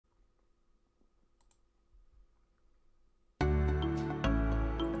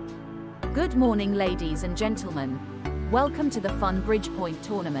Good morning, ladies and gentlemen. Welcome to the Funbridge Point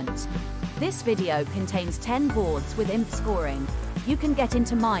tournament. This video contains 10 boards with IMP scoring. You can get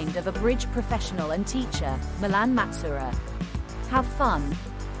into mind of a bridge professional and teacher, Milan Macura. Have fun.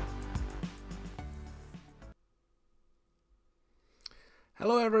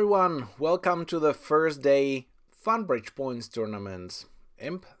 Hello everyone, welcome to the first day Funbridge Points tournament.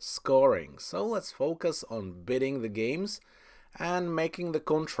 IMP scoring. So let's focus on bidding the games and making the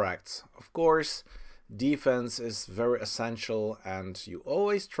contracts. Of course, defense is very essential and you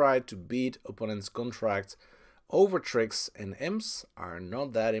always try to beat opponent's contracts. Over tricks in IMPs are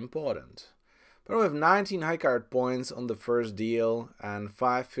not that important. But with 19 high card points on the first deal and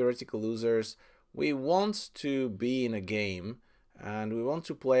 5 theoretical losers, we want to be in a game and we want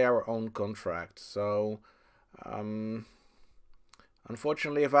to play our own contract. So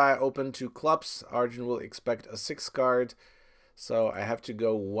unfortunately, if I open 2 clubs, Arjun will expect a 6 card, so I have to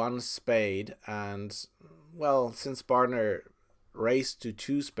go 1 spade, and well, since partner raised to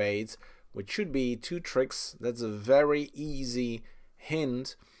 2 spades, which should be 2 tricks, that's a very easy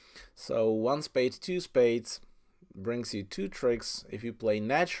hint. So 1 spade, 2 spades brings you 2 tricks. If you play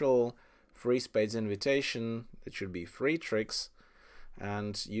natural, 3 spades invitation, it should be 3 tricks.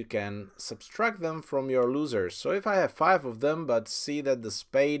 And you can subtract them from your losers. So if I have 5 of them, but see that the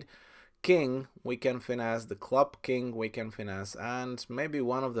spade king we can finesse, the club king we can finesse, and maybe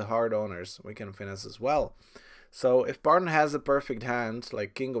one of the hard honors we can finesse as well. So if partner has a perfect hand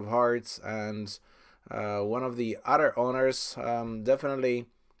like king of hearts and one of the other honors, definitely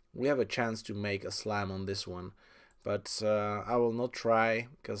we have a chance to make a slam on this one. But I will not try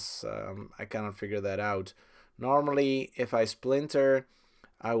because I cannot figure that out. Normally, if I splinter,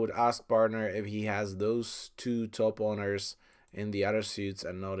 I would ask partner if he has those 2 top honors in the other suits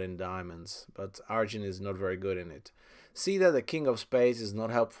and not in diamonds. But Arjun is not very good in it. See that the king of spades is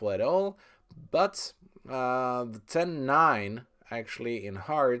not helpful at all, but the 10-9 actually in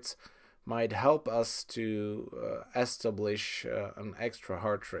hearts might help us to establish an extra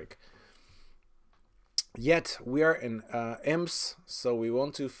hard trick. Yet we are in imps, so we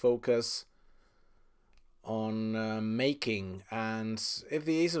want to focus on making, and if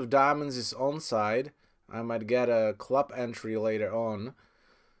the ace of diamonds is onside, I might get a club entry later on,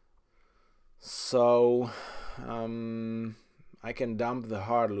 so I can dump the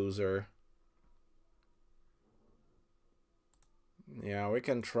hard loser. Yeah, we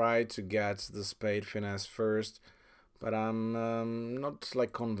can try to get the spade finesse first, but I'm not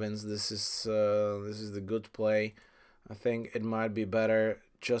like convinced this is the good play. I think it might be better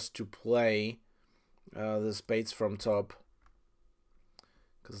just to play the spades from top,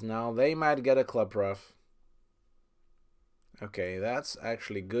 because now they might get a club rough. Okay, that's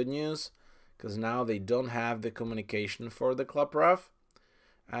actually good news, because now they don't have the communication for the club rough,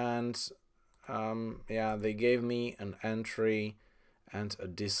 and yeah, they gave me an entry and a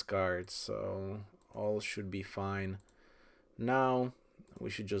discard, so all should be fine. Now we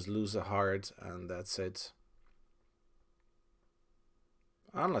should just lose a heart and that's it,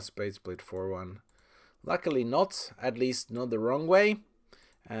 unless spade split 4-1. Luckily not, at least not the wrong way.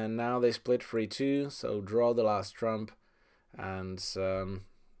 And now they split 3-2, so draw the last trump and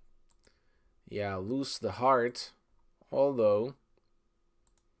yeah, lose the heart, although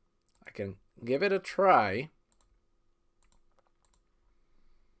I can give it a try.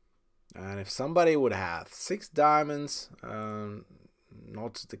 And if somebody would have 6 diamonds,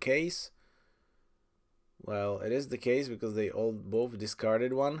 not the case. Well, it is the case because they both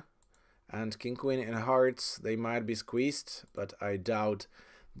discarded one. And king queen in hearts, they might be squeezed, but I doubt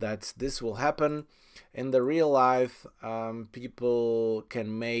that this will happen. In the real life, people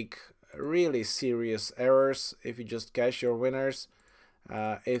can make really serious errors if you just cash your winners.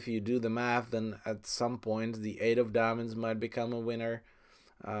 If you do the math, then at some point the 8 of diamonds might become a winner.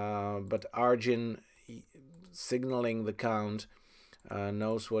 But Arjun, signaling the count,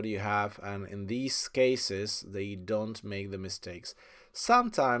 knows what you have, and in these cases they don't make the mistakes.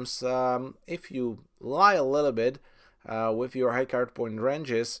 Sometimes if you lie a little bit with your high card point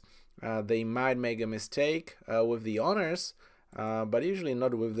ranges, they might make a mistake with the honors, but usually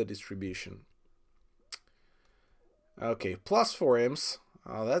not with the distribution. Okay, +4 imps,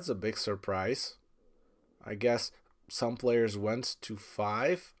 that's a big surprise. I guess some players went to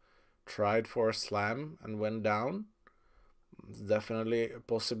 5, tried for a slam and went down. It's definitely a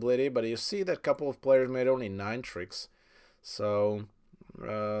possibility, but you see that a couple of players made only 9 tricks. So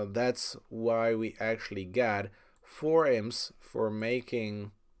that's why we actually got 4 imps for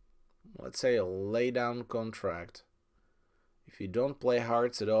making, let's say, a laydown contract. If you don't play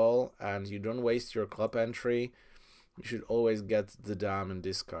hearts at all and you don't waste your club entry, you should always get the diamond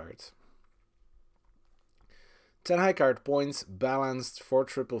discard. 10 high card points, balanced, 4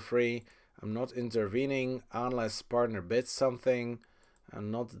 triple free. I'm not intervening unless partner bids something,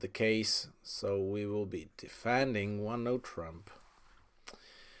 and not the case, so we will be defending 1 no trump.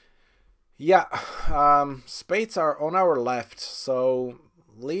 Yeah, spades are on our left, so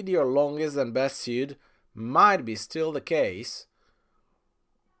lead your longest and best suit might be still the case.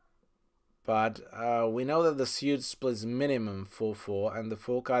 But we know that the suit splits minimum full 4 and the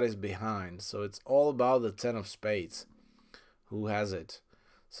full card is behind, so it's all about the 10 of spades. Who has it?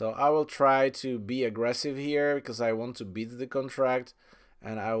 So I will try to be aggressive here because I want to beat the contract,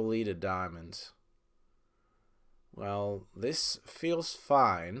 and I will lead a diamond. Well, this feels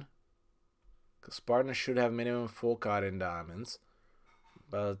fine because partner should have minimum full card in diamonds,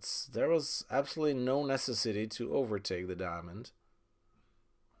 but there was absolutely no necessity to overtake the diamond.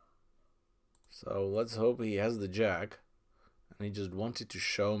 So let's hope he has the jack and he just wanted to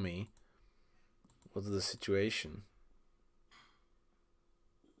show me what's the situation.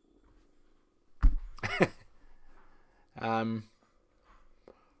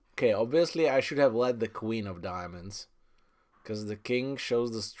 Okay, obviously I should have led the queen of diamonds because the king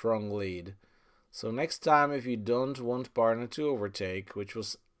shows the strong lead. So next time, if you don't want partner to overtake, which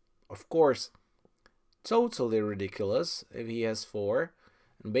was of course totally ridiculous if he has 4,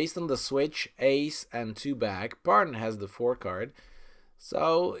 and based on the switch ace and 2 back, partner has the 4 card,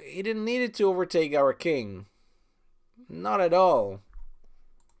 so he didn't need it to overtake our king. Not at all.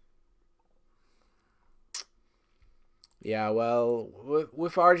 Yeah, well,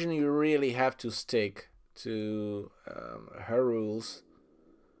 with Arjun you really have to stick to her rules.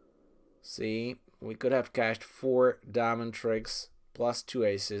 See, we could have cashed 4 diamond tricks plus 2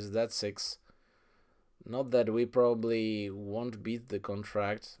 aces, that's 6. Not that we probably won't beat the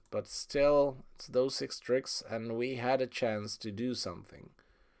contract, but still, it's those 6 tricks and we had a chance to do something.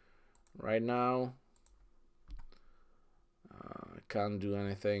 Right now, I can't do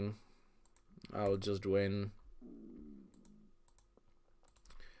anything. I'll just win.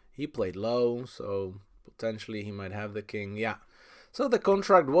 He played low, so potentially he might have the king. Yeah. So the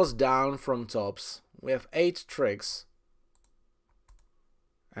contract was down from tops. We have 8 tricks.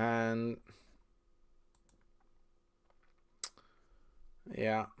 And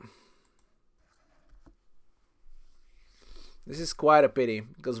yeah. This is quite a pity,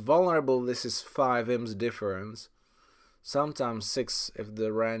 because vulnerable this is 5 imps difference. Sometimes 6 if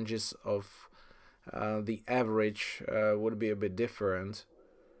the ranges of the average would be a bit different.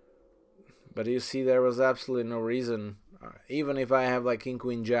 But you see, there was absolutely no reason. Even if I have like king,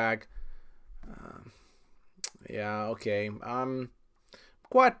 queen, jack. Yeah, okay. I'm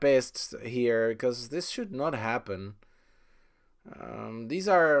quite pissed here because this should not happen. These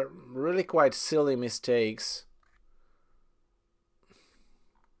are really quite silly mistakes.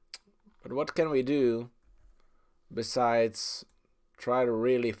 But what can we do besides try to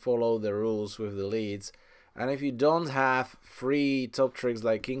really follow the rules with the leads? And if you don't have free top tricks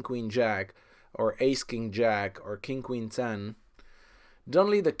like king, queen, jack, or ace, king, jack, or king, queen, 10, don't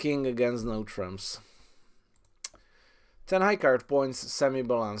lead the king against no trumps. 10 high card points,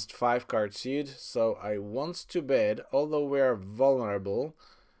 semi-balanced 5 card suit, so I want to bid, although we are vulnerable.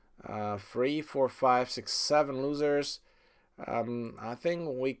 3, 4, 5, 6, 7 losers. I think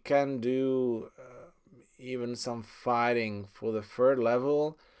we can do even some fighting for the 3rd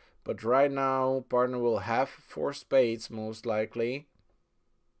level. But right now, partner will have 4 spades, most likely.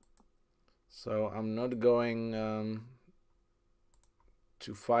 So I'm not going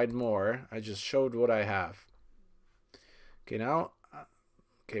to fight more. I just showed what I have. Okay, now,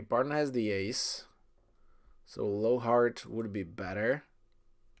 okay, partner has the ace. So low heart would be better.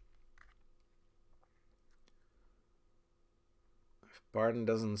 If partner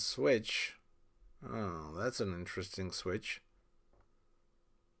doesn't switch. Oh, that's an interesting switch.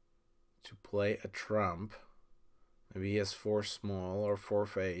 To play a trump. Maybe he has 4 small or 4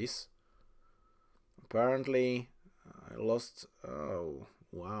 face. Apparently, I lost. Oh,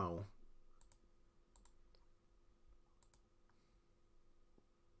 wow.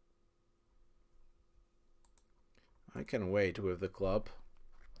 I can wait with the club.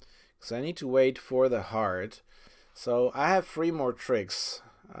 Because I need to wait for the heart. So I have 3 more tricks.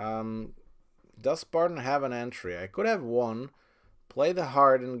 Does partner have an entry? I could have 1. Play the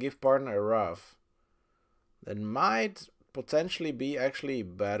heart and give partner a rough. That might potentially be actually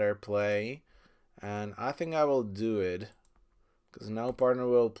better play. And I think I will do it. Because now partner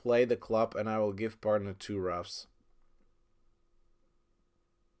will play the club and I will give partner 2 roughs.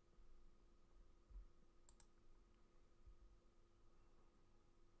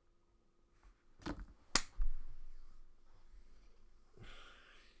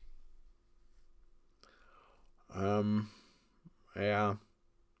 Yeah.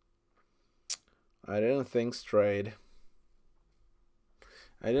 I didn't think straight.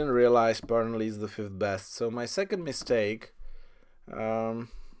 I didn't realize partner leads the fifth best. So my second mistake, based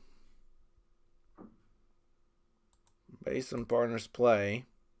on partner's play,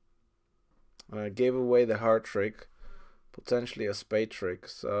 gave away the heart trick, potentially a spade trick.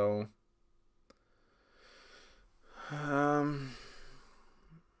 So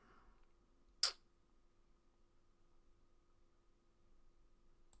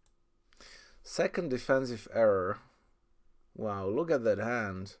second defensive error. Wow, look at that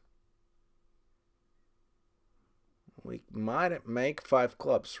hand. We might make 5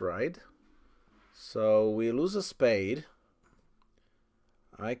 clubs, right? So we lose a spade.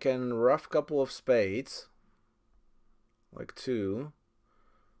 I can rough couple of spades, like 2.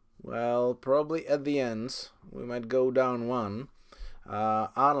 Well, probably at the end we might go down 1,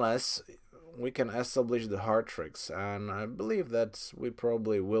 unless we can establish the heart tricks, and I believe that we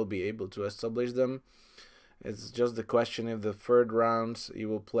probably will be able to establish them. It's just the question if the third round you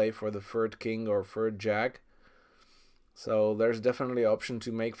will play for the third king or third jack. So there's definitely option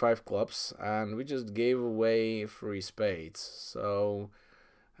to make 5 clubs, and we just gave away 3 spades. So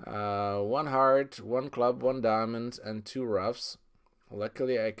 1 heart, 1 club, 1 diamond, and 2 roughs.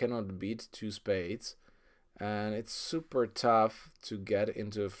 Luckily I cannot beat 2 spades, and it's super tough to get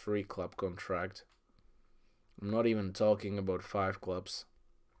into a 3 club contract. I'm not even talking about 5 clubs.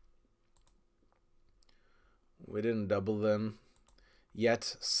 We didn't double them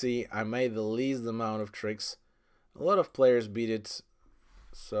yet. See, I made the least amount of tricks. A lot of players beat it.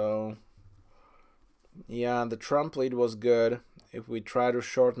 So yeah, the trump lead was good. If we try to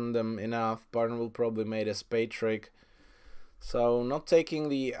shorten them enough, partner will probably make a spade trick. So not taking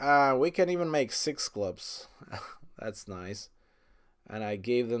the we can even make 6 clubs. That's nice. And I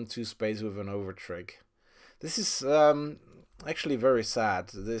gave them 2 spades with an over trick. This is actually very sad.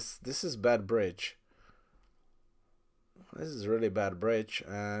 This is bad bridge. This is really bad bridge,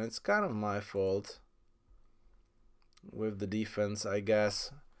 and it's kind of my fault with the defense, I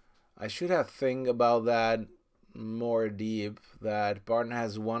guess. I should have think about that more deep, that partner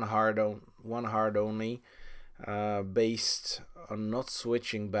has one heart only, based on not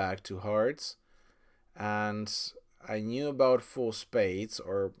switching back to hearts, and I knew about 4 spades,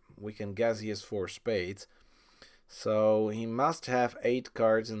 or we can guess he has 4 spades, so he must have 8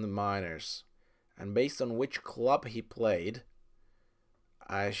 cards in the minors. And based on which club he played,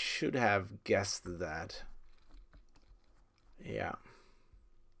 I should have guessed that. Yeah.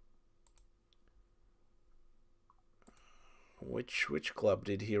 Which club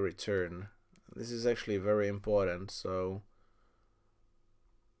did he return? This is actually very important, so...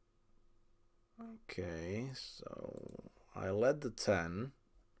 Okay, so I led the 10.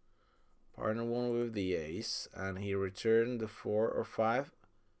 Partner won with the ace, and he returned the 4 or 5.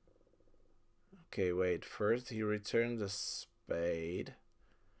 Okay, wait, first he returned the spade.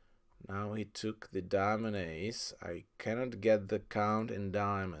 Now he took the diamond ace. I cannot get the count in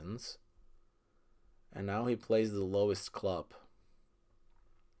diamonds. And now he plays the lowest club.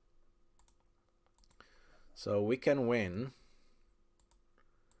 So we can win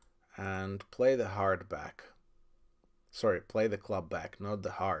and play the heart back. Sorry, play the club back, not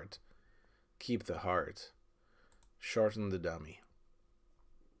the heart. Keep the heart. Shorten the dummy.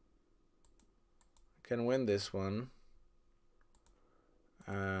 Can win this one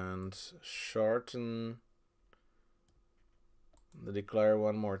and shorten the declare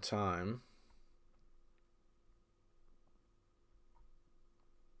one more time.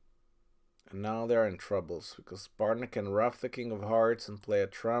 And now they're in troubles because partner can rough the king of hearts and play a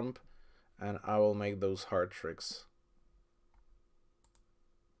trump, and I will make those heart tricks.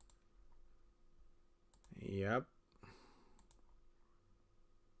 Yep.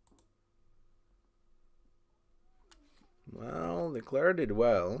 Well, declare did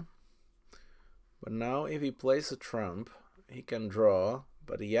well, but now if he plays a trump, he can draw,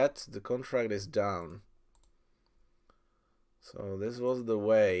 but yet the contract is down. So this was the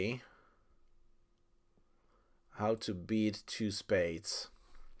way how to beat 2 spades.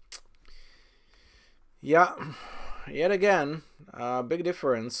 Yeah, yet again, big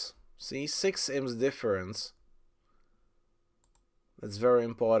difference. See, 6 imps difference. That's very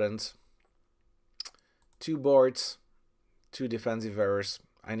important. 2 boards. 2 defensive errors.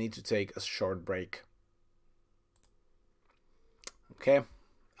 I need to take a short break. Okay,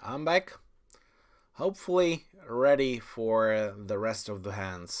 I'm back. Hopefully ready for the rest of the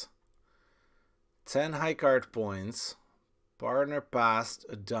hands. 10 high card points. Partner passed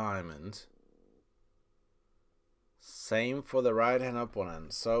a diamond. Same for the right hand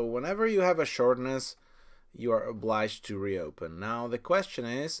opponent. So whenever you have a shortness, you are obliged to reopen. Now the question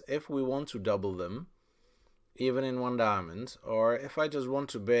is if we want to double them, even in one diamond, or if I just want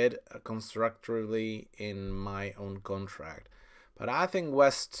to bid constructively in my own contract. But I think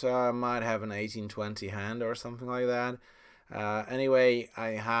West might have an 18-20 hand or something like that. Anyway, I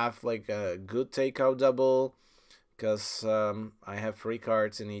have like a good takeout double because I have 3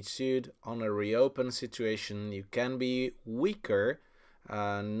 cards in each suit. On a reopen situation, you can be weaker,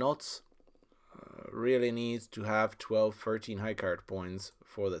 not really needs to have 12-13 high card points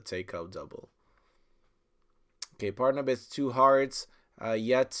for the takeout double. Okay, partner bids 2 hearts,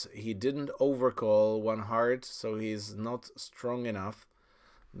 yet he didn't overcall 1 heart, so he's not strong enough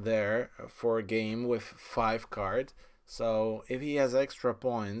there for a game with 5 card. So if he has extra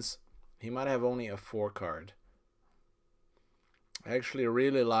points, he might have only a 4 card. I actually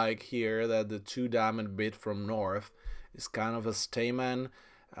really like here that the 2 diamond bid from North is kind of a stayman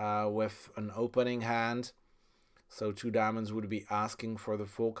with an opening hand. So 2 diamonds would be asking for the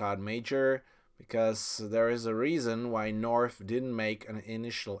full card major, because there is a reason why North didn't make an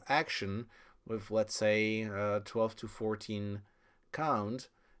initial action with, let's say, 12 to 14 count,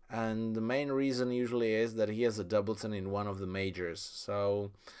 and the main reason usually is that he has a doubleton in one of the majors,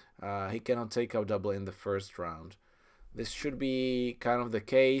 so he cannot take out double in the first round. This should be kind of the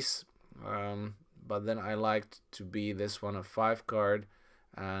case, but then I liked to be this one a 5 card,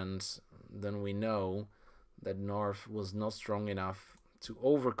 and then we know that North was not strong enough to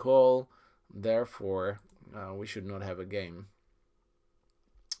overcall. Therefore, we should not have a game.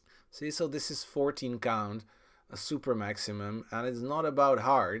 See, so this is 14 count, a super maximum, and it's not about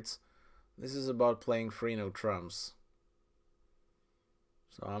hearts. This is about playing 3 no trumps.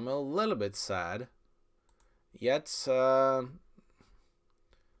 So I'm a little bit sad. Yet,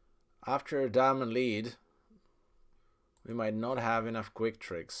 after a diamond lead, we might not have enough quick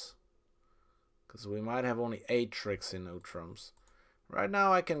tricks, because we might have only 8 tricks in no trumps. Right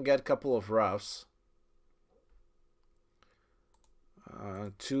now I can get a couple of roughs.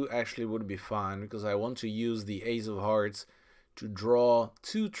 2 actually would be fine, because I want to use the ace of hearts to draw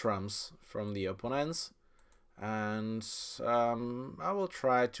 2 trumps from the opponents. And I will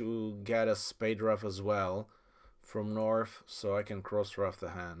try to get a spade rough as well from North, so I can cross rough the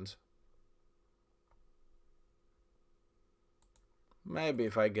hand. Maybe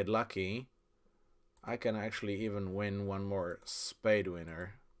if I get lucky, I can actually even win one more spade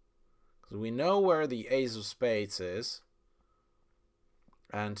winner, because we know where the ace of spades is,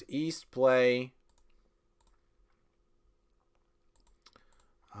 and East play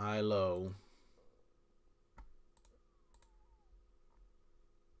high-low.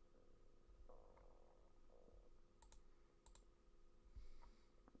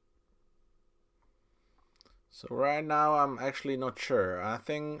 So right now I'm actually not sure. I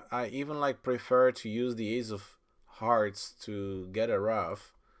think I even prefer to use the ace of hearts to get a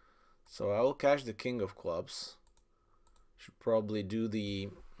rough. So I will cash the king of clubs. Should probably do the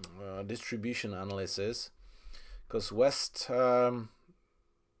distribution analysis, because West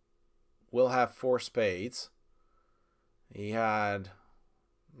will have 4 spades. He had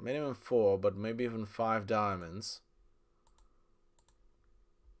minimum 4, but maybe even 5 diamonds.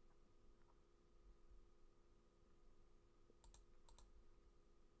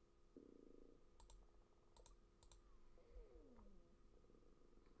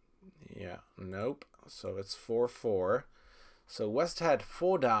 Yeah, nope. So it's 4-4. So West had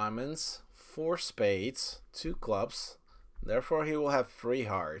 4 diamonds, 4 spades, 2 clubs. Therefore he will have 3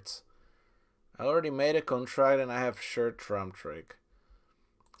 hearts. I already made a contract and I have sure trump trick.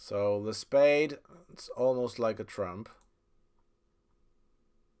 So the spade, it's almost like a trump.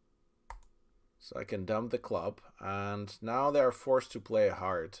 So I can dump the club, and now they are forced to play a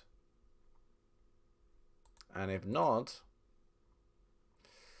heart. And if not,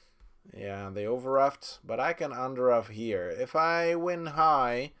 yeah, they overruffed, but I can underruff here. If I win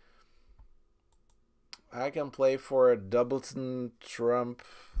high, I can play for a doubleton trump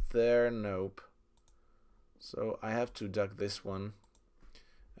there. Nope. So I have to duck this one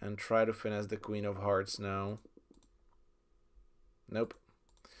and try to finesse the queen of hearts now. Nope.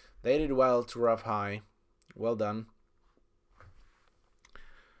 They did well to ruff high. Well done.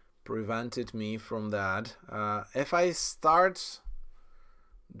 Prevented me from that. If I start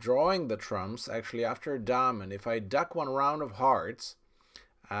drawing the trumps, actually after a diamond, if I duck one round of hearts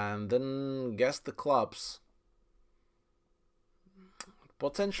and then guess the clubs,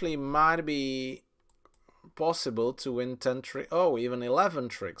 potentially might be possible to win 10 tricks. Oh, even 11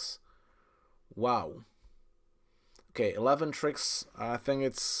 tricks. Wow. Okay, 11 tricks. I think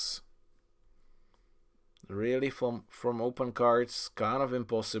it's really from open cards kind of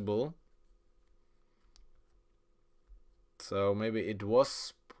impossible. So maybe it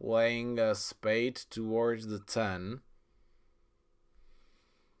was playing a spade towards the 10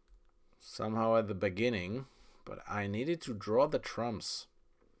 somehow at the beginning, but I needed to draw the trumps.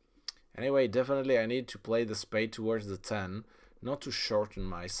 Anyway, definitely I need to play the spade towards the 10, not to shorten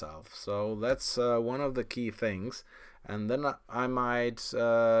myself. So that's one of the key things. And then I might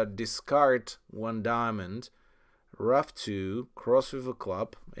discard one diamond, rough 2, cross with a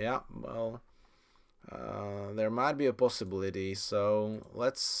club. Yeah, well, there might be a possibility, so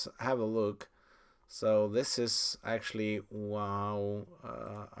let's have a look. So this is actually wow,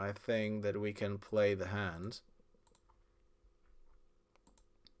 I think that we can play the hand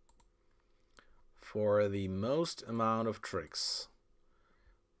for the most amount of tricks,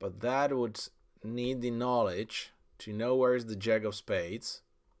 but that would need the knowledge to know where's the jack of spades,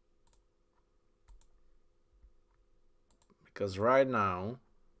 because right now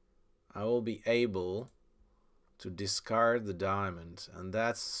I will be able to discard the diamond, and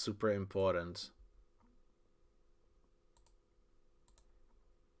that's super important.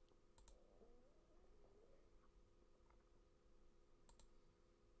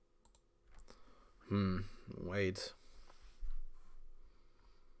 Wait.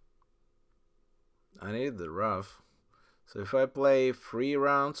 I need the rough. So if I play 3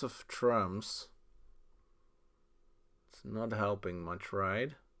 rounds of trumps, it's not helping much,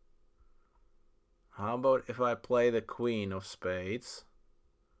 right? How about if I play the queen of spades,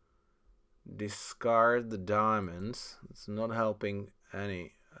 discard the diamonds? It's not helping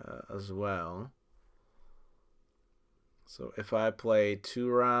any as well. So if I play 2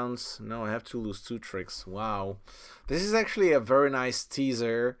 rounds, no, I have to lose 2 tricks. Wow. This is actually a very nice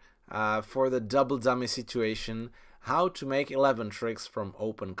teaser for the double dummy situation. How to make 11 tricks from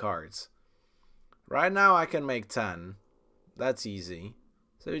open cards. Right now I can make 10. That's easy.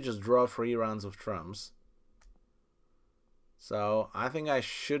 So you just draw 3 rounds of trumps. So I think I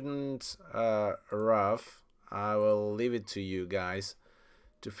shouldn't rough. I will leave it to you guys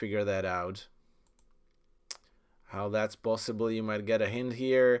to figure that out. How that's possible, you might get a hint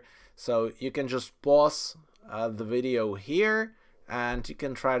here. So you can just pause the video here and you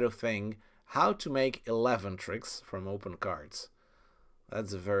can try to think how to make 11 tricks from open cards.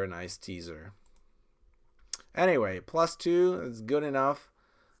 That's a very nice teaser. Anyway, +2 is good enough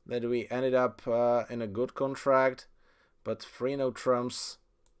that we ended up in a good contract, but 3 no trumps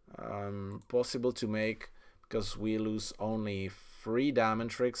possible to make because we lose only 3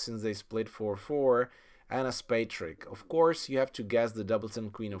 diamond tricks since they split 4-4. And a spade trick. Of course, you have to guess the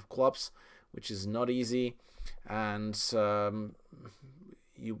doubleton queen of clubs, which is not easy, and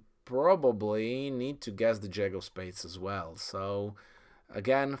you probably need to guess the jack of spades as well. So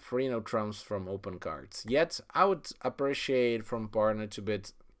again, 3 no trumps from open cards. Yet I would appreciate from partner to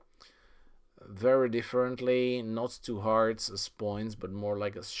bid very differently, not 2 hearts as points, but more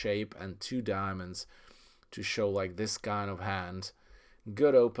like a shape and 2 diamonds to show like this kind of hand.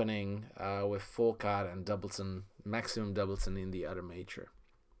 Good opening with full card and doubleton, maximum doubleton in the other major.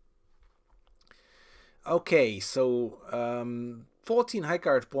 Okay, so 14 high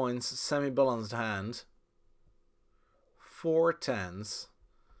card points, semi-balanced hand, 4 tens.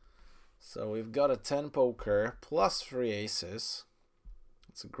 So we've got a 10 poker plus 3 aces.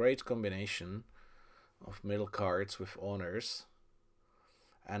 It's a great combination of middle cards with honors.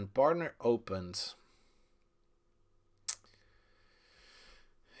 And partner opened.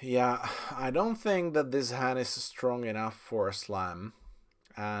 Yeah, I don't think that this hand is strong enough for a slam.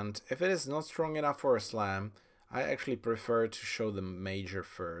 And if it is not strong enough for a slam, I actually prefer to show the major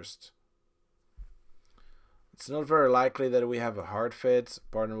first. It's not very likely that we have a hard fit.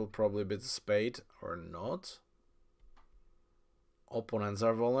 Partner will probably bid a spade or not. Opponents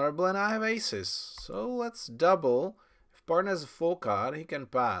are vulnerable and I have aces. So let's double. If partner has a full card, he can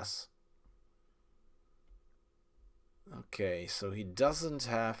pass. Okay, so he doesn't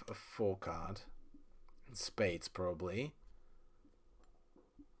have a full card. Spades probably.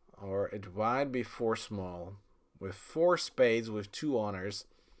 Or it might be 4 small. With 4 spades with 2 honors,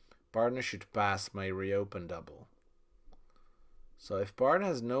 partner should pass my reopen double. So if partner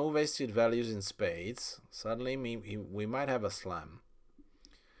has no wasted values in spades, suddenly we might have a slam.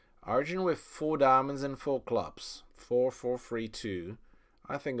 Arjun with 4 diamonds and 4 clubs. 4, 4, 3, 2.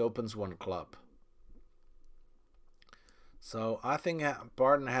 I think opens 1 club. So I think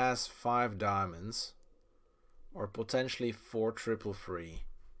partner has 5 diamonds or potentially 4 triple free.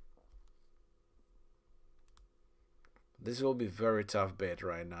 This will be very tough bid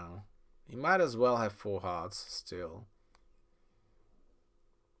right now. He might as well have 4 hearts still.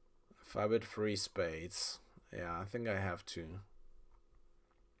 If I bid 3 spades, yeah, I think I have to.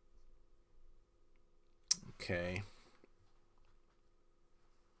 Okay.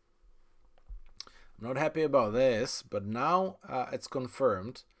 Not happy about this, but now it's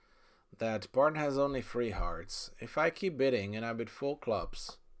confirmed that partner has only 3 hearts. If I keep bidding and I bid 4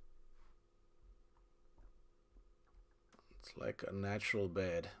 clubs, it's like a natural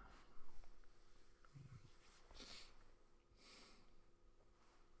bid.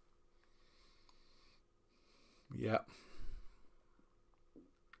 Yeah.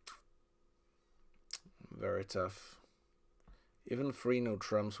 Very tough. Even 3 no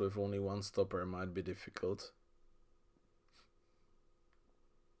trumps with only 1 stopper might be difficult.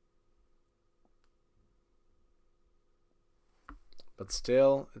 But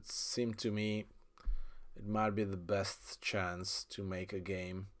still, it seemed to me it might be the best chance to make a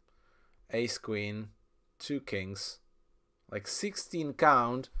game. Ace queen, 2 kings, like 16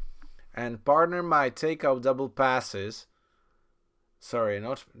 count, and partner might take out double passes. Sorry,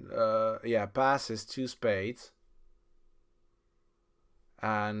 not yeah, passes, 2 spades.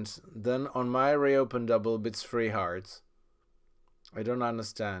 And then on my reopen double bids 3 hearts. I don't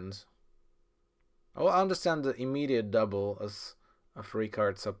understand. I will understand the immediate double as a 3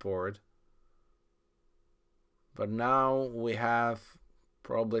 card support. But now we have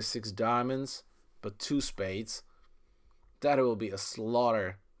probably 6 diamonds, but 2 spades. That will be a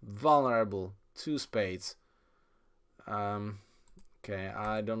slaughter. Vulnerable. 2 spades. Okay,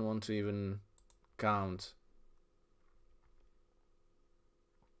 I don't want to even count.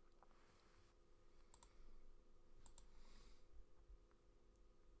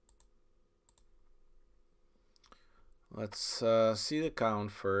 Let's see the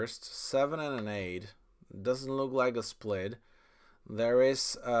count first. 7 and an 8. Doesn't look like a split. There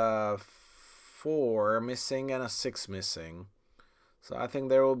is a 4 missing and a 6 missing. So I think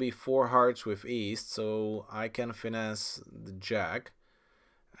there will be 4 hearts with East, so I can finesse the Jack.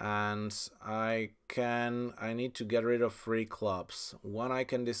 And I need to get rid of 3 clubs. 1 I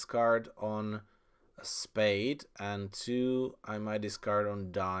can discard on a spade, and 2 I might discard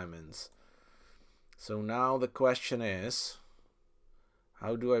on diamonds. So now the question is,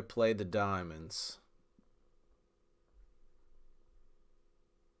 how do I play the diamonds?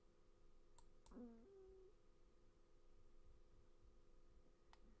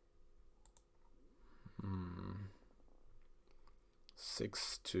 Hmm.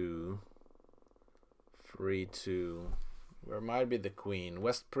 6-2, 3-2. Where might be the queen?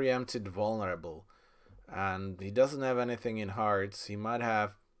 West preempted vulnerable, and he doesn't have anything in hearts. He might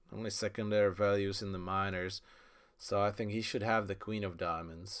have only secondary values in the minors, so I think he should have the queen of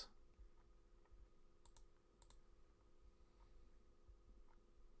diamonds.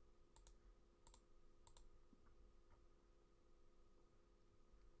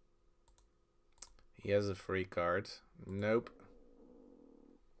 He has a free card. Nope.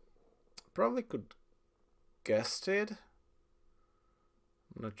 Probably could guessed it.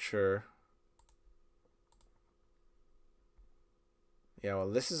 I'm not sure. Yeah,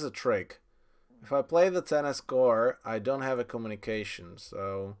 well, this is a trick. If I play the 10 as score, I don't have a communication,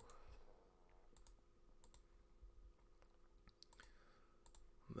 so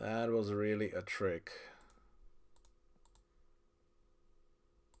that was really a trick.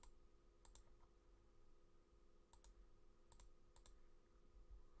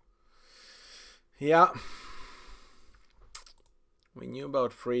 Yeah, we knew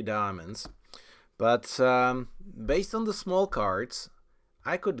about 3 diamonds, but based on the small cards,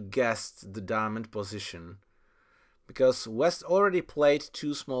 I could guess the diamond position, because West already played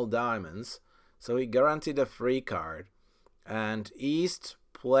 2 small diamonds, so he guaranteed a free card, and East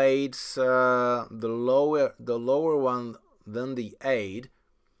played the lower one than the 8,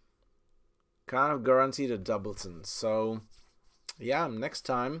 kind of guaranteed a doubleton. So yeah, next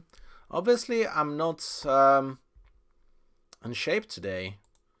time. Obviously, I'm not in shape today,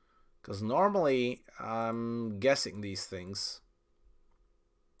 because normally I'm guessing these things.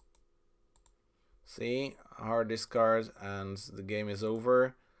 See, hard discard, and the game is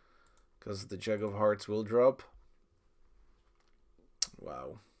over, because the Jack of Hearts will drop.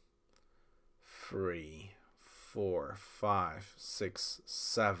 Wow. 3, 4, 5, 6,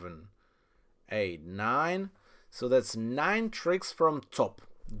 7, 8, 9. So that's 9 tricks from top.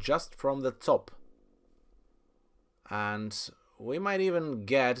 Just from the top. And we might even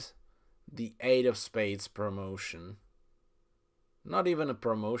get the 8 of spades promotion. Not even a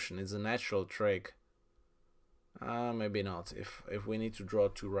promotion, it's a natural trick. Maybe not. If we need to draw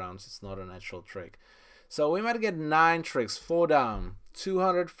 2 rounds, it's not a natural trick. So we might get 9 tricks, 4 down,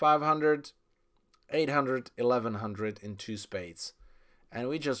 200, 500, 800, 1100 in 2 spades. And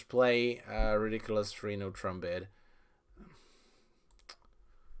we just play a ridiculous 3 no trump bid.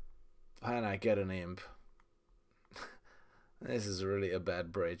 And I get an imp. This is really a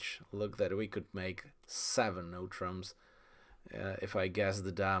bad bridge. Look that we could make 7 no trumps if I guess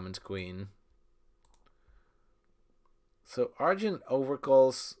the diamond queen. So Argent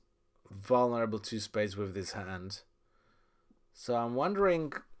overcalls vulnerable 2 spades with this hand. So I'm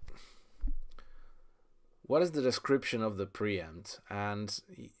wondering, what is the description of the preempt? And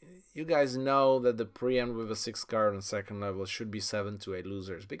you guys know that the preempt with a 6 card on second level should be 7 to 8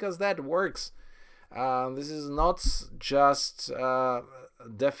 losers, because that works. This is not just a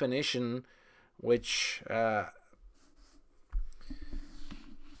definition which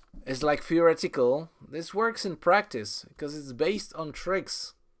is like theoretical. This works in practice because it's based on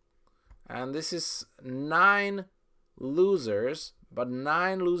tricks. And this is 9 losers, but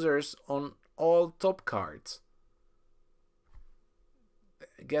 9 losers on all top cards.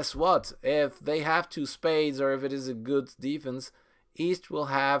 Guess what? If they have 2 spades, or if it is a good defense, East will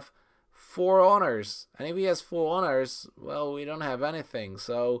have 4 honors. And if he has 4 honors, well, we don't have anything.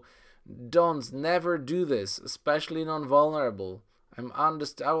 So never do this, especially non-vulnerable. I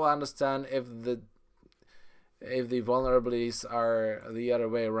will understand if the vulnerabilities are the other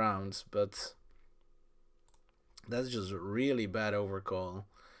way around, but that's just a really bad overcall.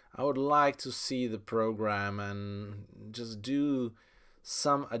 I would like to see the program and just do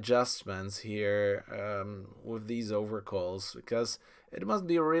some adjustments here with these overcalls, because it must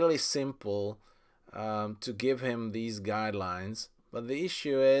be really simple to give him these guidelines. But the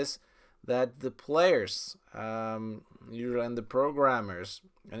issue is that the players, and the programmers,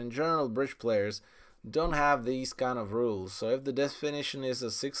 and in general bridge players, don't have these kind of rules. So if the definition is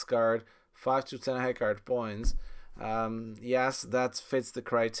a 6 card, 5 to 10 high card points, yes, that fits the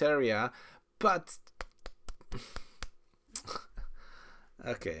criteria, but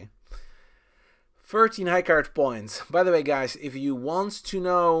okay. 13 high card points. By the way, guys, if you want to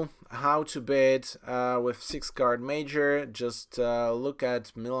know how to bid with 6 card major, just look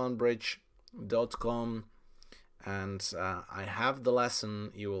at milanbridge.com, and I have the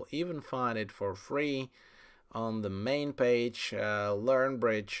lesson. You will even find it for free on the main page. Learn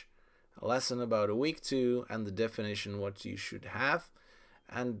bridge, a lesson about week 2 and the definition what you should have,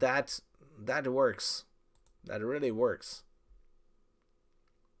 and that works. That really works.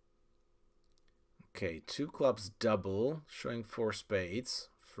 Okay, 2 clubs double, showing 4 spades,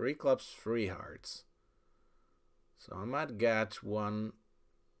 3 clubs 3 hearts. So I might get 1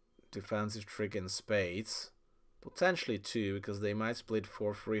 defensive trick in spades, potentially 2, because they might split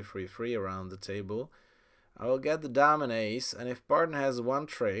 4-3-3-3 around the table. I will get the diamond ace, and if partner has 1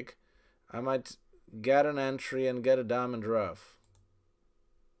 trick, I might get an entry and get a diamond ruff.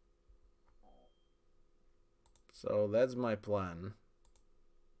 So that's my plan.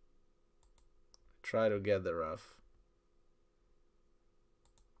 Try to get the ruff.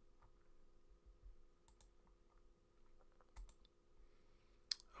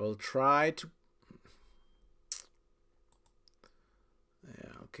 I will try to...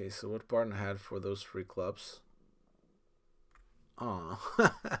 Yeah, okay, so what partner had for those 3 clubs? Oh.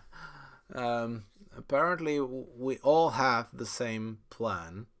 Apparently we all have the same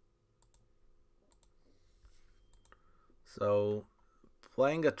plan. So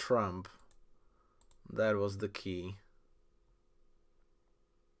playing a trump, that was the key.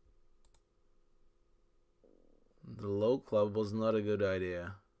 The low club was not a good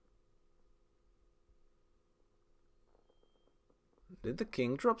idea. Did the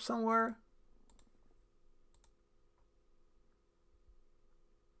king drop somewhere?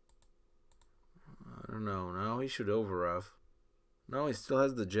 I don't know. Now he should overruff. No, he still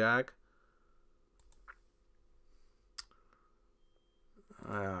has the jack.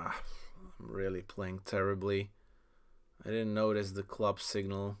 I'm really playing terribly. I didn't notice the club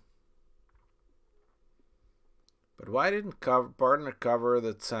signal. But why didn't partner cover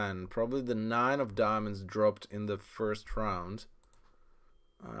the 10? Probably the 9 of diamonds dropped in the first round.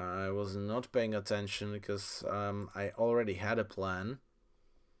 I was not paying attention because I already had a plan.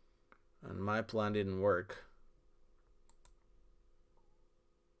 And my plan didn't work.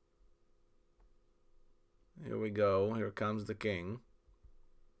 Here we go. Here comes the king.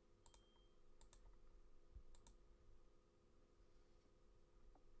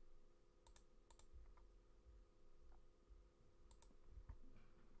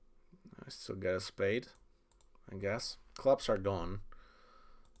 I still get a spade, I guess. Clubs are gone.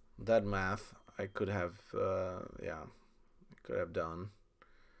 That math I could have, yeah, I could have done.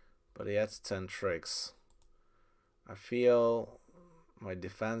 But he had 10 tricks. I feel my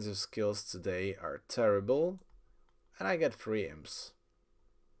defensive skills today are terrible, and I get 3 imps.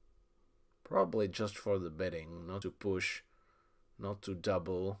 Probably just for the bidding, not to push, not to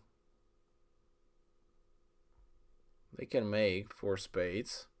double. they can make 4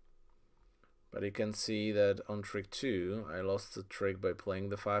 spades. But you can see that on trick 2, I lost the trick by playing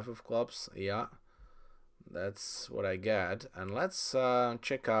the 5 of clubs. Yeah, that's what I get. And let's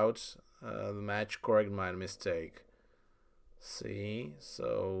check out the match, correct my mistake. See,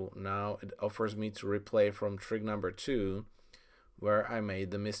 so now it offers me to replay from trick number 2, where I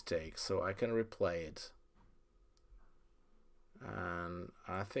made the mistake. So I can replay it. And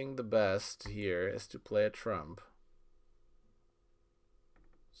I think the best here is to play a trump.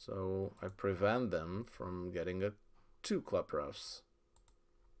 So I prevent them from getting a 2 club ruffs.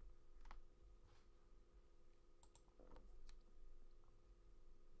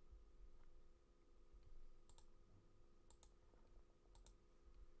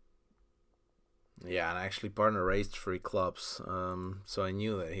 Yeah, and actually partner raised 3 clubs, so I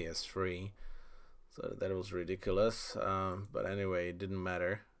knew that he has 3. So that was ridiculous, but anyway, it didn't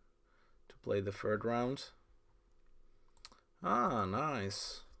matter to play the 3rd round. Ah,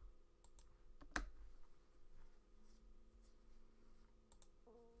 nice.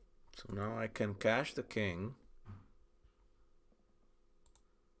 So now I can cash the king.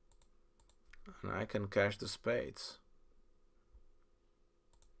 And I can cash the spades.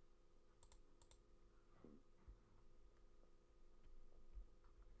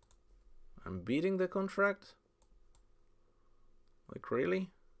 I'm beating the contract? Like,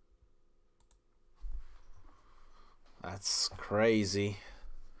 really? That's crazy.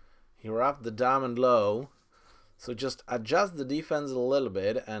 He wrapped the diamond low. So just adjust the defense a little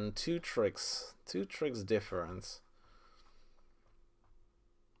bit and 2 tricks difference.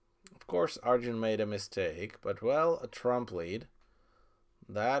 Of course, Arjun made a mistake, but well, a trump lead.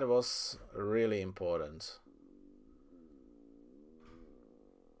 That was really important.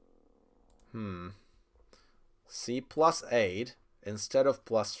 See, +8 instead of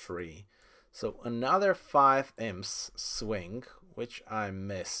 +3. So another 5 imps swing, which I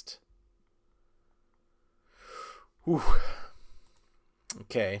missed. Whew.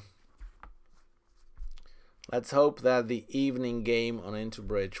 Okay. Let's hope that the evening game on Into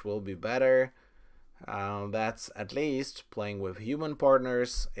Bridge will be better. That's at least playing with human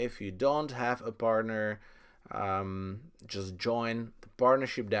partners. If you don't have a partner, just join the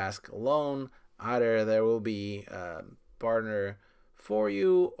partnership desk alone. Either there will be a partner for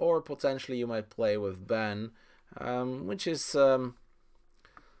you, or potentially you might play with Ben, which is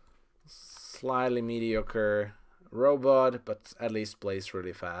slightly mediocre robot, but at least plays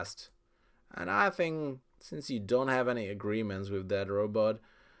really fast. And I think since you don't have any agreements with that robot,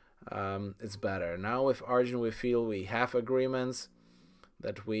 it's better. Now with Arjun we feel we have agreements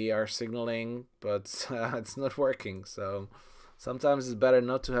that we are signaling, but it's not working. So sometimes it's better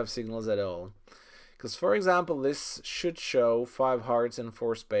not to have signals at all. Because for example, this should show 5 hearts and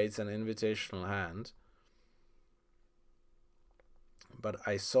 4 spades, an invitational hand. But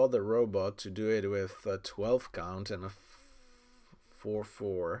I saw the robot to do it with a 12 count and a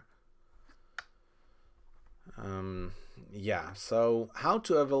 4-4. Yeah, so how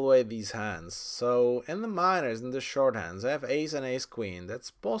to evaluate these hands? So in the minors, in the short hands, I have ace and ace queen.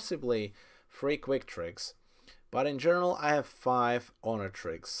 That's possibly 3 quick tricks. But in general, I have 5 honor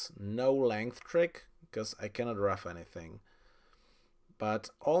tricks. No length trick, because I cannot ruff anything. But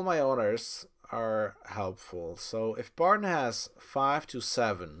all my honors are helpful. So if partner has 5 to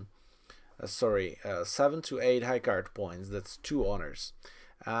 7, 7 to 8 high card points, that's 2 honors.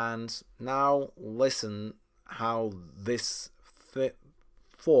 And now listen how this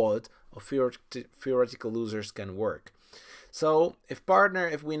thought of theoretical losers can work. So if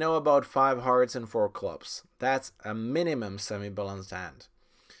we know about 5 hearts and 4 clubs, that's a minimum semi-balanced hand.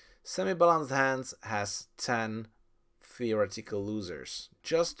 Semi-balanced hands has 10 theoretical losers,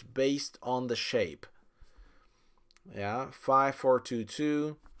 just based on the shape. Yeah, 5, 4, 2,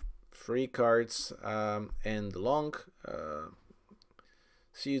 2, 3 cards in the long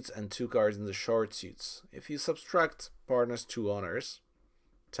suits and 2 cards in the short suits. If you subtract partner's 2 honors,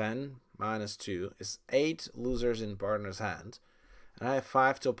 10 minus 2 is 8 losers in partner's hand, and I have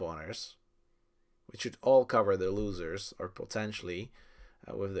 5 top honors, which should all cover the losers, or potentially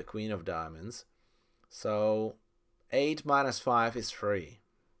with the queen of diamonds. So 8 minus 5 is 3.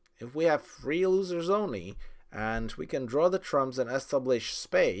 If we have 3 losers only, and we can draw the trumps and establish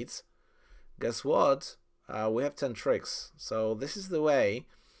spades, guess what? We have 10 tricks. So this is the way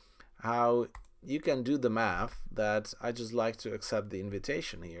how you can do the math that I just like to accept the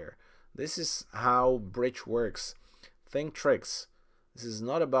invitation here. This is how bridge works. Think tricks. This is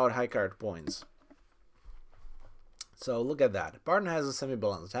not about high card points. So look at that. Partner has a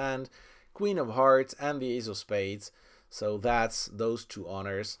semi-balanced hand, queen of hearts and the ace of spades. So that's those 2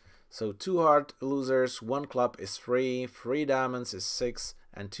 honors. So 2 heart losers, 1 club is 3, 3 diamonds is 6,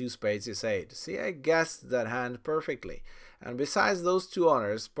 and 2 spades is 8. See, I guessed that hand perfectly. And besides those 2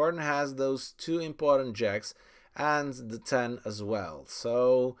 honors, partner has those 2 important jacks and the 10 as well.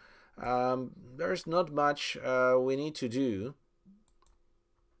 So there's not much we need to do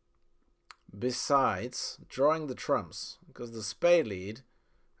besides drawing the trumps, because the spade lead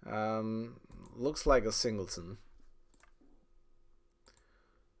looks like a singleton.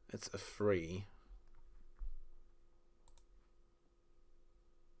 It's a 3.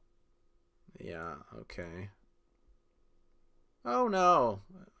 Yeah, okay. Oh no,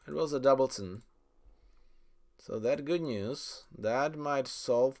 it was a doubleton. So that good news. That might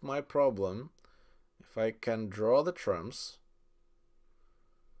solve my problem if I can draw the trumps.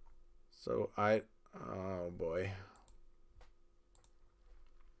 So oh boy.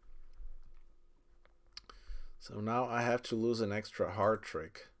 So now I have to lose an extra hard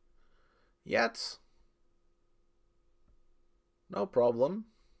trick. Yet, no problem.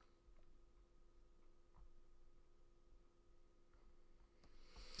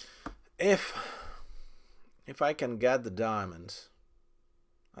 If I can get the diamond,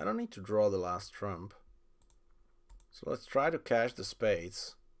 I don't need to draw the last trump. So let's try to cash the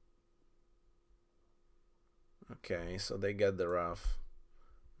spades. Okay, so they get the rough.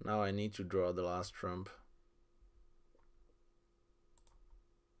 Now I need to draw the last trump.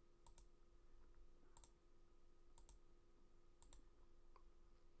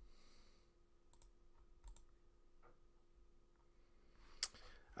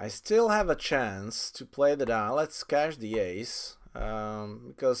 I still have a chance to play the down. Let's cash the ace,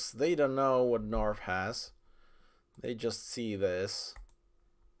 because they don't know what North has. They just see this.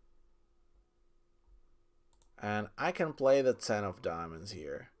 And I can play the 10 of diamonds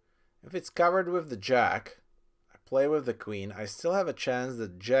here. If it's covered with the jack, I play with the queen. I still have a chance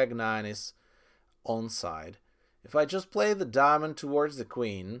that jack 9 is onside. If I just play the diamond towards the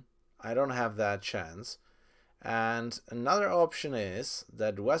queen, I don't have that chance. And another option is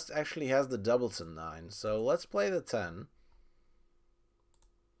that West actually has the doubleton 9. So let's play the 10.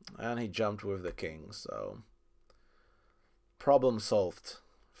 And he jumped with the king. So problem solved.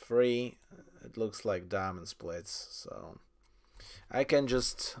 3. It looks like diamond splits. So I can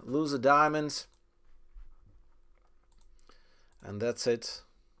just lose a diamond. And that's it.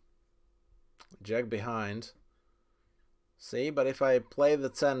 Jack behind. See, but if I play the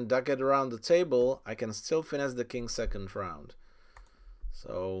 10, duck it around the table, I can still finish the king second round.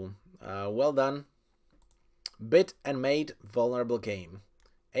 So, well done. Bit and made vulnerable game.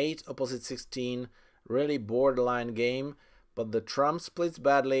 8 opposite 16, really borderline game, but the trump splits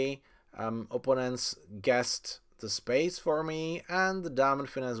badly. Opponents guessed the space for me, and the diamond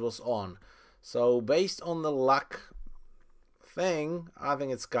finesse was on. So, based on the luck thing, I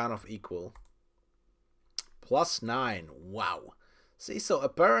think it's kind of equal. +9. Wow. See, so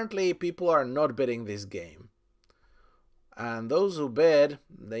apparently people are not bidding this game. And those who bid,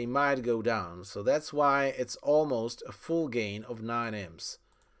 they might go down. So that's why it's almost a full gain of 9 imps.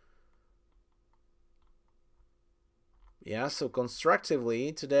 Yeah, so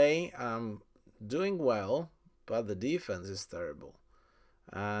constructively today I'm doing well, but the defense is terrible.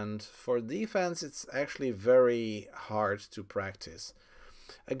 And for defense, it's actually very hard to practice.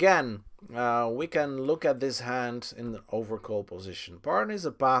 Again, we can look at this hand in the overcall position. Partner is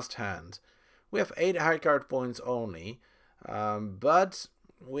a passed hand. We have 8 high card points only, but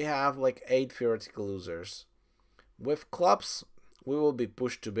we have like 8 theoretical losers. With clubs, we will be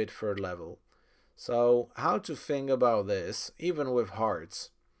pushed to bid third level. So how to think about this, even with hearts.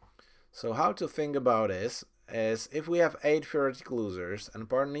 So how to think about this is if we have 8 theoretical losers and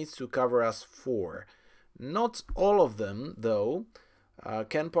partner needs to cover us 4. Not all of them, though.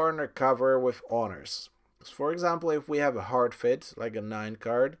 Can partner cover with honors? For example, if we have a hard fit, like a 9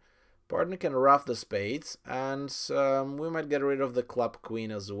 card, partner can ruff the spades, and we might get rid of the club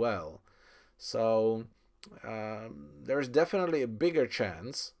queen as well. So there's definitely a bigger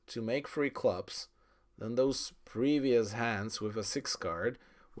chance to make 3 clubs than those previous hands with a 6 card,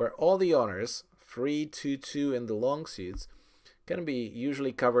 where all the honors, 3, 2, 2 in the long suits, can be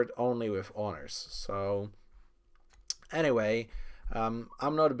usually covered only with honors. So anyway, I'm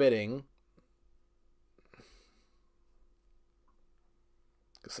not bidding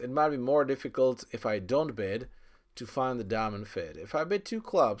because it might be more difficult if I don't bid to find the diamond fit. If I bid 2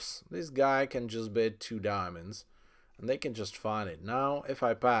 clubs, this guy can just bid 2 diamonds and they can just find it. Now if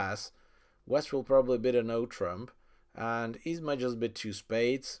I pass, West will probably bid a no trump and he might just bid 2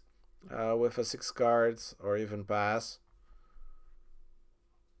 spades with a 6 cards or even pass.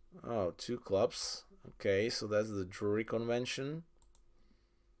 Oh, 2 clubs. Okay, so that's the Drury convention.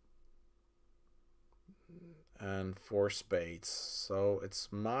 and 4 spades. So it's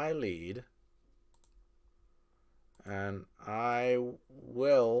my lead. And I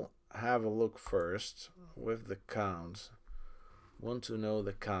will have a look first with the count. Want to know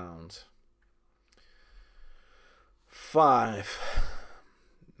the count. 5.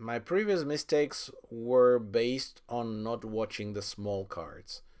 My previous mistakes were based on not watching the small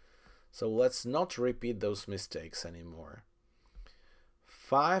cards. So let's not repeat those mistakes anymore.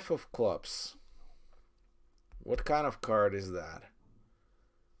 5 of clubs. What kind of card is that?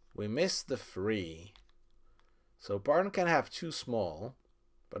 We missed the 3. So partner can have 2 small,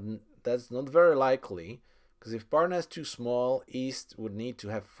 but that's not very likely, because if partner has 2 small, East would need to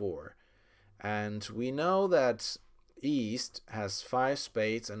have 4. And we know that East has 5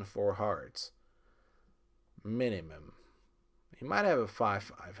 spades and 4 hearts. Minimum. He might have a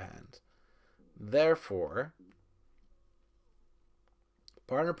 5-5 hand. Therefore,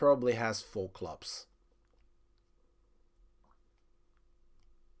 partner probably has 4 clubs.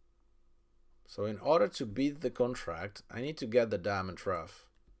 So in order to beat the contract, I need to get the diamond ruff.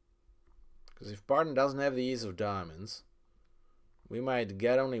 Because if partner doesn't have the ace of diamonds, we might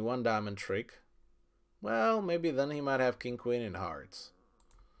get only 1 diamond trick. Well, maybe then he might have king queen in hearts.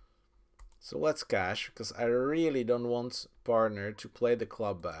 So let's cash, because I really don't want partner to play the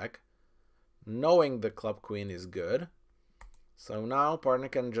club back, knowing the club queen is good. So now partner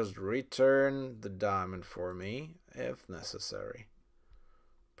can just return the diamond for me if necessary.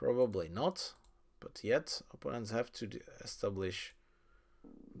 Probably not, but yet opponents have to establish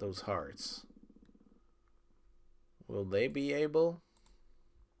those hearts. Will they be able?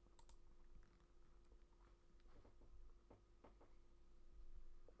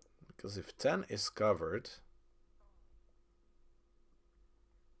 Because if 10 is covered,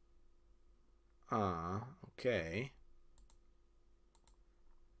 okay.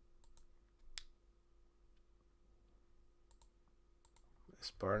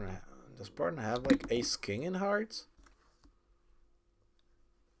 Does partner have like ace king in hearts?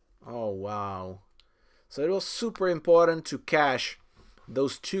 Oh wow. So it was super important to cash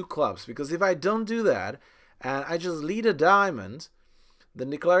those 2 clubs, because if I don't do that and I just lead a diamond, the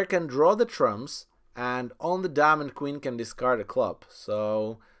declarer can draw the trumps and on the diamond queen can discard a club.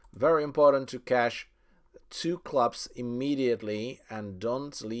 So very important to cash 2 clubs immediately and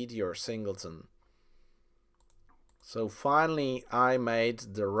don't lead your singleton. So finally I made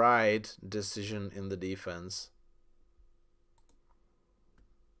the right decision in the defense.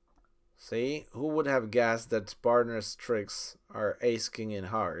 See, who would have guessed that partner's tricks are ace king in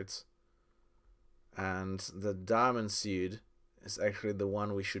hearts, and the diamond suit is actually the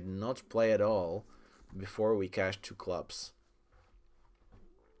one we should not play at all before we cash 2 clubs.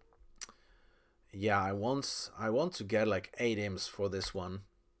 Yeah, I want to get like 8 imps for this one.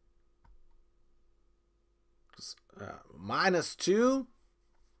 -2?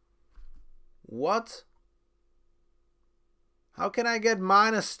 What? How can I get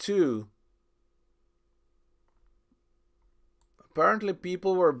 -2? Apparently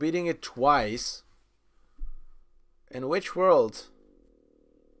people were beating it twice. In which world?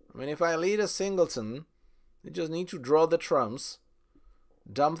 I mean, if I lead a singleton, you just need to draw the trumps,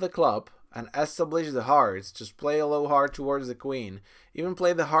 dump the club, and establish the hearts. Just play a low heart towards the queen. Even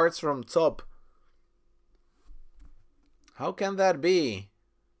play the hearts from top. How can that be?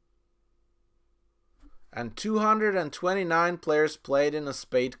 And 229 players played in a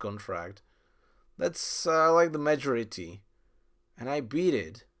spade contract. That's like the majority. And I beat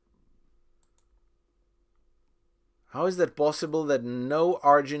it. How is that possible that no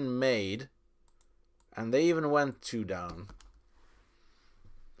Argin made and they even went 2 down?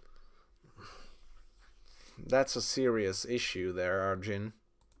 That's a serious issue there, Argin.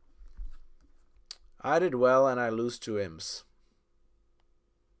 I did well and I lose 2 imps.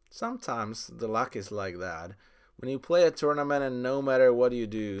 Sometimes the luck is like that. When you play a tournament and no matter what you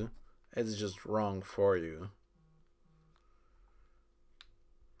do, it's just wrong for you.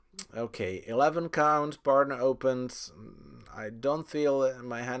 Okay, 11 count, partner opens. I don't feel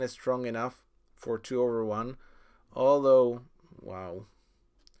my hand is strong enough for 2/1. Although, wow.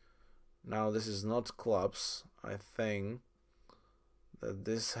 Now this is not clubs. I think that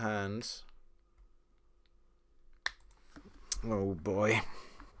this hand... Oh boy.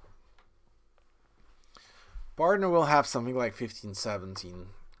 Partner will have something like 15-17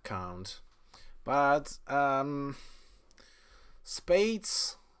 count. But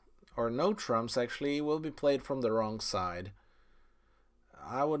spades, or no trumps actually, will be played from the wrong side.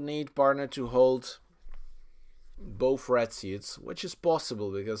 I would need partner to hold both red suits, which is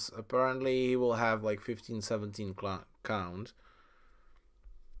possible because apparently he will have like 15-17 count.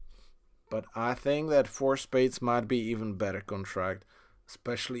 But I think that 4 spades might be even better contract,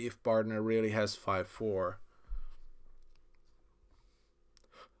 especially if partner really has 5-4.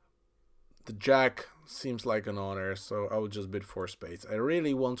 The jack seems like an honor, so I will just bid 4 spades. I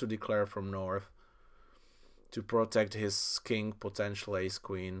really want to declare from north to protect his king, potential ace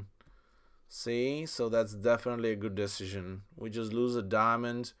queen. See, so that's definitely a good decision. We just lose a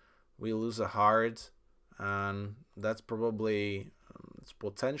diamond, we lose a heart, and that's probably it's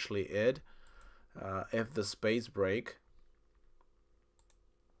potentially it if the spades break,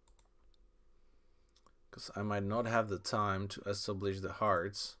 because I might not have the time to establish the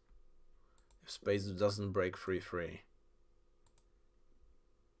hearts if spades doesn't break 3-3.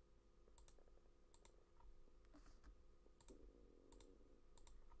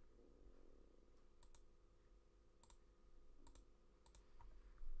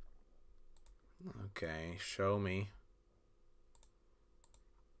 Okay, show me.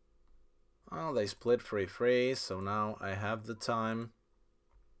 Oh, they split 3-3, so now I have the time.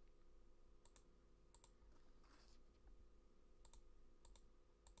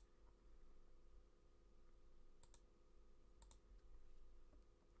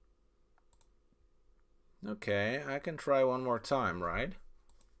 Okay, I can try one more time, right?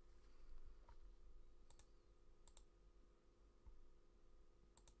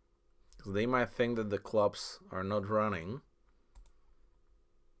 Because they might think that the clubs are not running.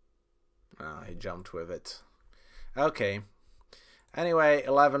 Ah, he jumped with it. Okay. Anyway,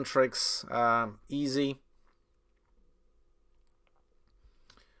 11 tricks, easy.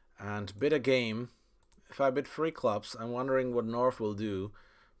 And bid a game. If I bid 3 clubs, I'm wondering what North will do.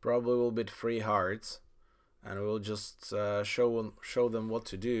 Probably will bid 3 hearts, and we'll just show them what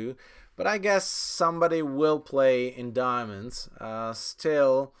to do. But I guess somebody will play in diamonds.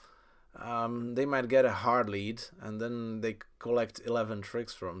 Still, they might get a hard lead, and then they collect 11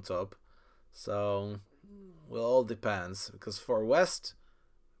 tricks from top. So, well, all depends, because for West,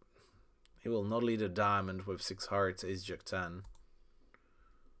 he will not lead a diamond with 6 hearts, ace jack 10.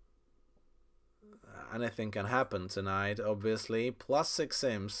 Anything can happen tonight, obviously. Plus 6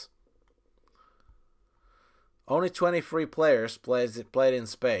 imps. Only 23 players played in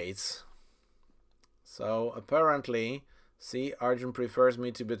spades. So apparently, see, Arjun prefers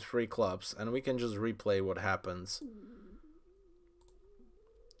me to bid 3 clubs, and we can just replay what happens.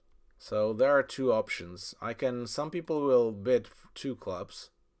 So there are 2 options. Some people will bid 2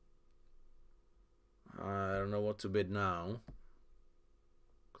 clubs. I don't know what to bid now,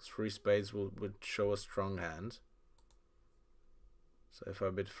 because 3 spades would show a strong hand. So if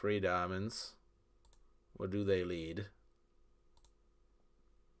I bid 3 diamonds, what do they lead?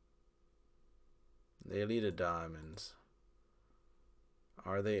 They lead a diamond.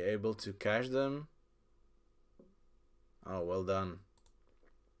 Are they able to cash them? Oh, well done.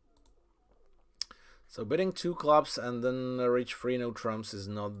 So bidding 2 clubs and then reach 3 no trumps is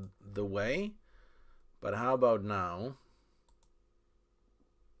not the way. But how about now?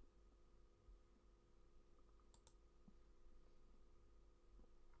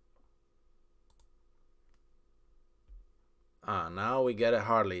 Now we get a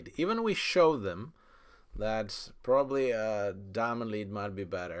hard lead. Even we show them that probably a diamond lead might be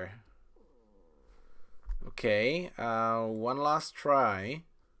better. Okay, one last try.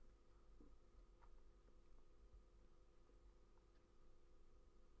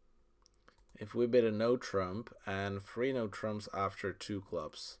 If we bid a no trump and 3 no trumps after 2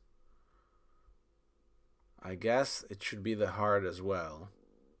 clubs, I guess it should be the heart as well.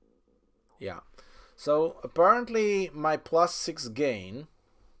 Yeah. So apparently my plus 6 gain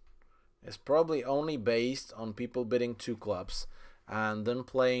is probably only based on people bidding 2 clubs and then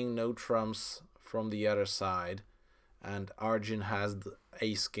playing no trumps from the other side, and Arjun has the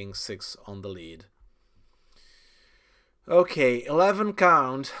ace king 6 on the lead. Okay, 11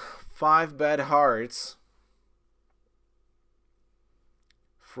 count, 5 bad hearts,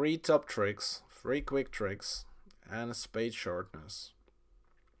 3 top tricks, 3 quick tricks, and a spade shortness.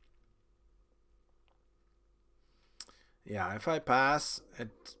 Yeah, if I pass,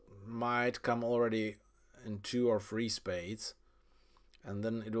 it might come already in 2 or 3 spades, and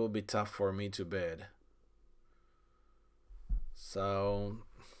then it will be tough for me to bid. So,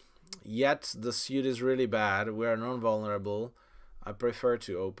 yet the suit is really bad. We are non-vulnerable. I prefer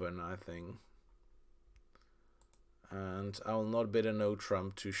to open, I think. And I will not bid a no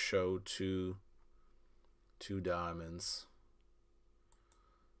trump to show two diamonds.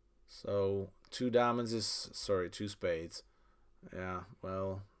 So 2 diamonds is, sorry, 2 spades. Yeah,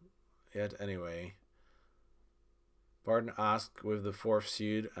 well, yet anyway. Partner asked with the 4th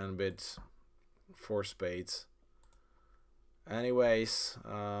suit and bid 4 spades. Anyways,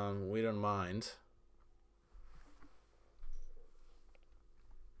 we don't mind.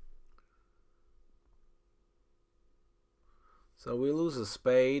 So we lose a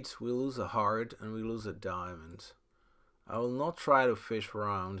spade, we lose a heart, and we lose a diamond. I will not try to fish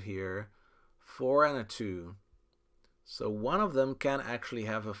around here. 4 and a 2. So one of them can actually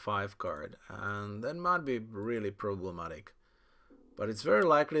have a 5 card, and that might be really problematic. But it's very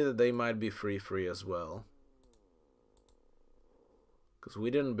likely that they might be free as well. Because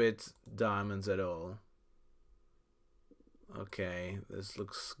we didn't bid diamonds at all. Okay, this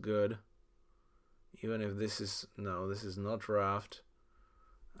looks good. Even if this is... no, this is not draft.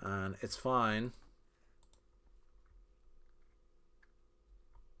 And it's fine.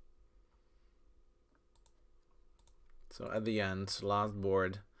 So at the end, last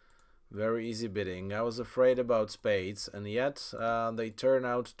board, very easy bidding. I was afraid about spades, and yet they turn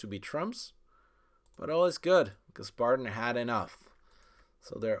out to be trumps. But all is good, because partner had enough.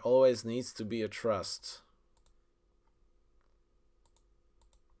 So there always needs to be a trust.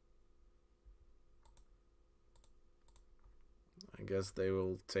 I guess they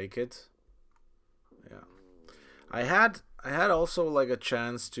will take it. Yeah. I had also like a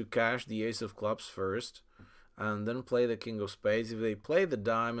chance to cash the ace of clubs first and then play the king of spades. If they play the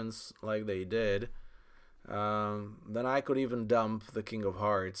diamonds like they did, then I could even dump the king of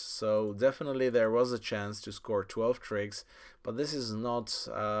hearts. So definitely there was a chance to score 12 tricks, but this is not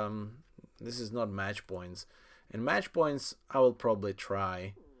match points. In match points I will probably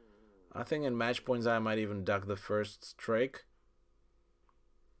try. I think in match points I might even duck the first trick,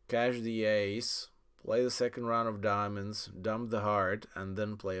 cash the ace, play the second round of diamonds, dump the heart, and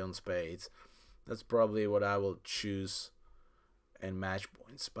then play on spades. That's probably what I will choose in match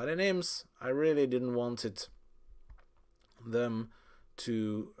points. But in IMS, I really didn't want them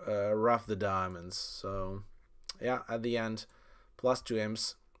to rough the diamonds. So yeah, at the end, plus 2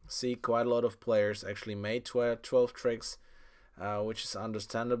 IMS. See, quite a lot of players actually made 12 tricks, which is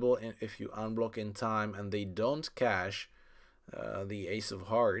understandable if you unblock in time and they don't cash the ace of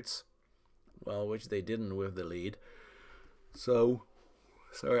hearts, well, which they didn't with the lead. So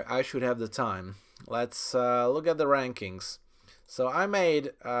sorry, I should have the time. Let's look at the rankings. So I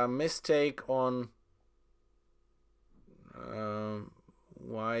made a mistake on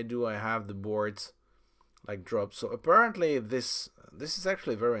why do I have the boards like drop? So apparently this is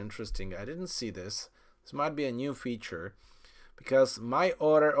actually very interesting. I didn't see this. This might be a new feature, because my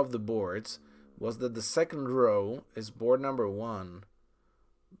order of the boards was that the second row is board number 1.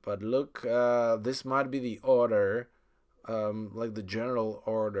 But look, this might be the order, like the general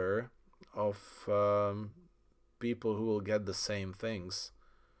order of people who will get the same things.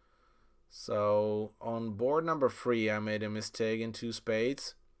 So on board number 3 I made a mistake in 2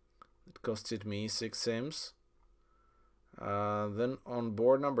 spades. It costed me 6 sims. Then on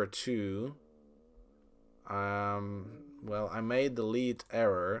board number 2, well, I made the lead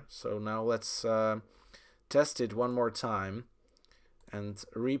error. So now let's test it one more time and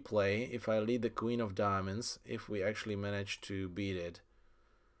replay if I lead the queen of diamonds, if we actually manage to beat it.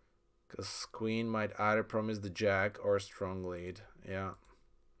 Because queen might either promise the jack or a strong lead. Yeah.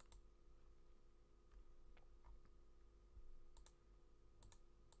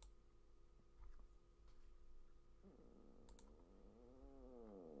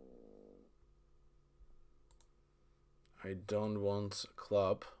 I don't want a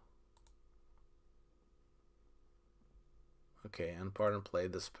club. Okay, and partner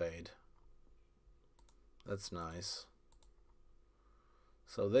played the spade. That's nice.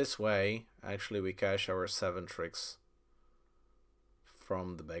 So this way, actually, we cash our 7 tricks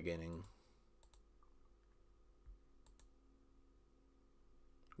from the beginning.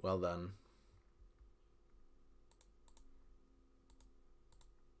 Well done.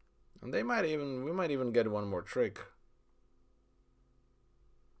 And we might even get one more trick.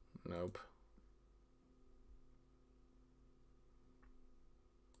 Nope.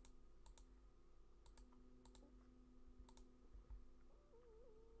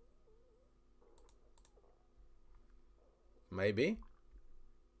 Maybe.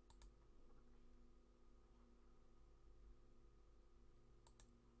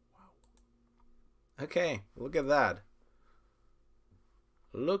 Wow. Okay, look at that.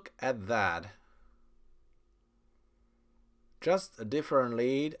 Look at that. Just a different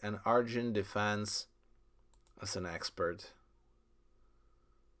lead, and Arjun defends as an expert.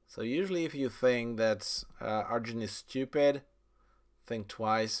 So usually if you think that Arjun is stupid, think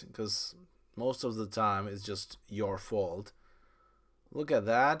twice, because most of the time it's just your fault. Look at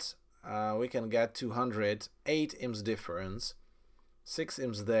that. We can get 200, 8 IMS difference, 6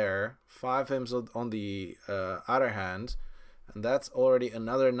 IMS there, 5 IMS on the other hand, and that's already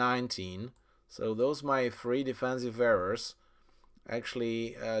another 19. So those my 3 defensive errors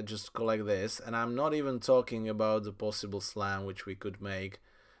actually just collect this, and I'm not even talking about the possible slam which we could make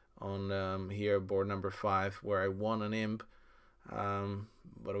on here, board number 5, where I won an imp,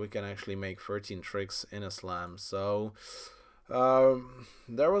 but we can actually make 13 tricks in a slam. So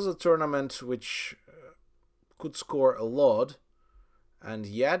there was a tournament which could score a lot, and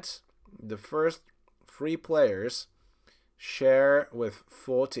yet the first 3 players share with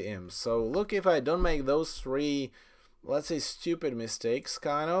 40 imps. So look, if I don't make those 3, let's say, stupid mistakes,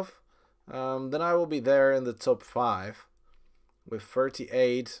 kind of, then I will be there in the top 5 with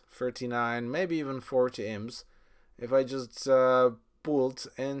 38, 39, maybe even 40 imps. If I just pulled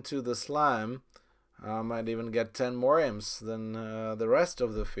into the slam, I might even get 10 more imps than the rest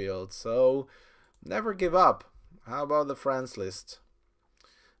of the field. So never give up. How about the friends list?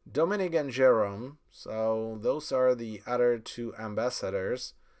 Dominic and Jerome, so those are the other 2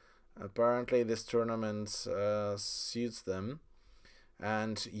 ambassadors. Apparently this tournament suits them.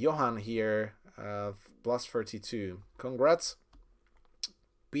 And Johan here, plus 32. Congrats.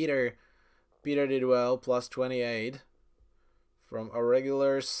 Peter did well, plus 28. From our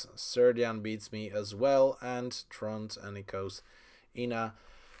regulars, Serdian beats me as well, and Trond and Nikos Ina.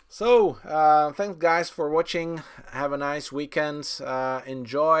 So, thanks guys for watching. Have a nice weekend.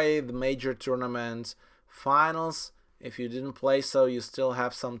 Enjoy the major tournament finals. If you didn't play, so you still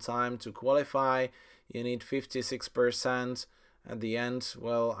have some time to qualify. You need 56% at the end.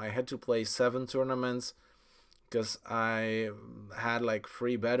 Well, I had to play 7 tournaments because I had like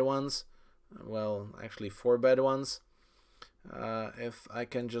 3 bad ones. Well, actually 4 bad ones. If I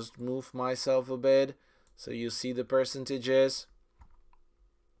can just move myself a bit so you see the percentages.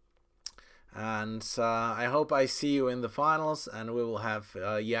 And I hope I see you in the finals, and we will have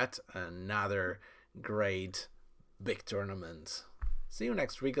yet another great big tournament. See you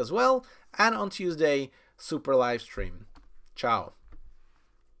next week as well, and on Tuesday, super live stream. Ciao.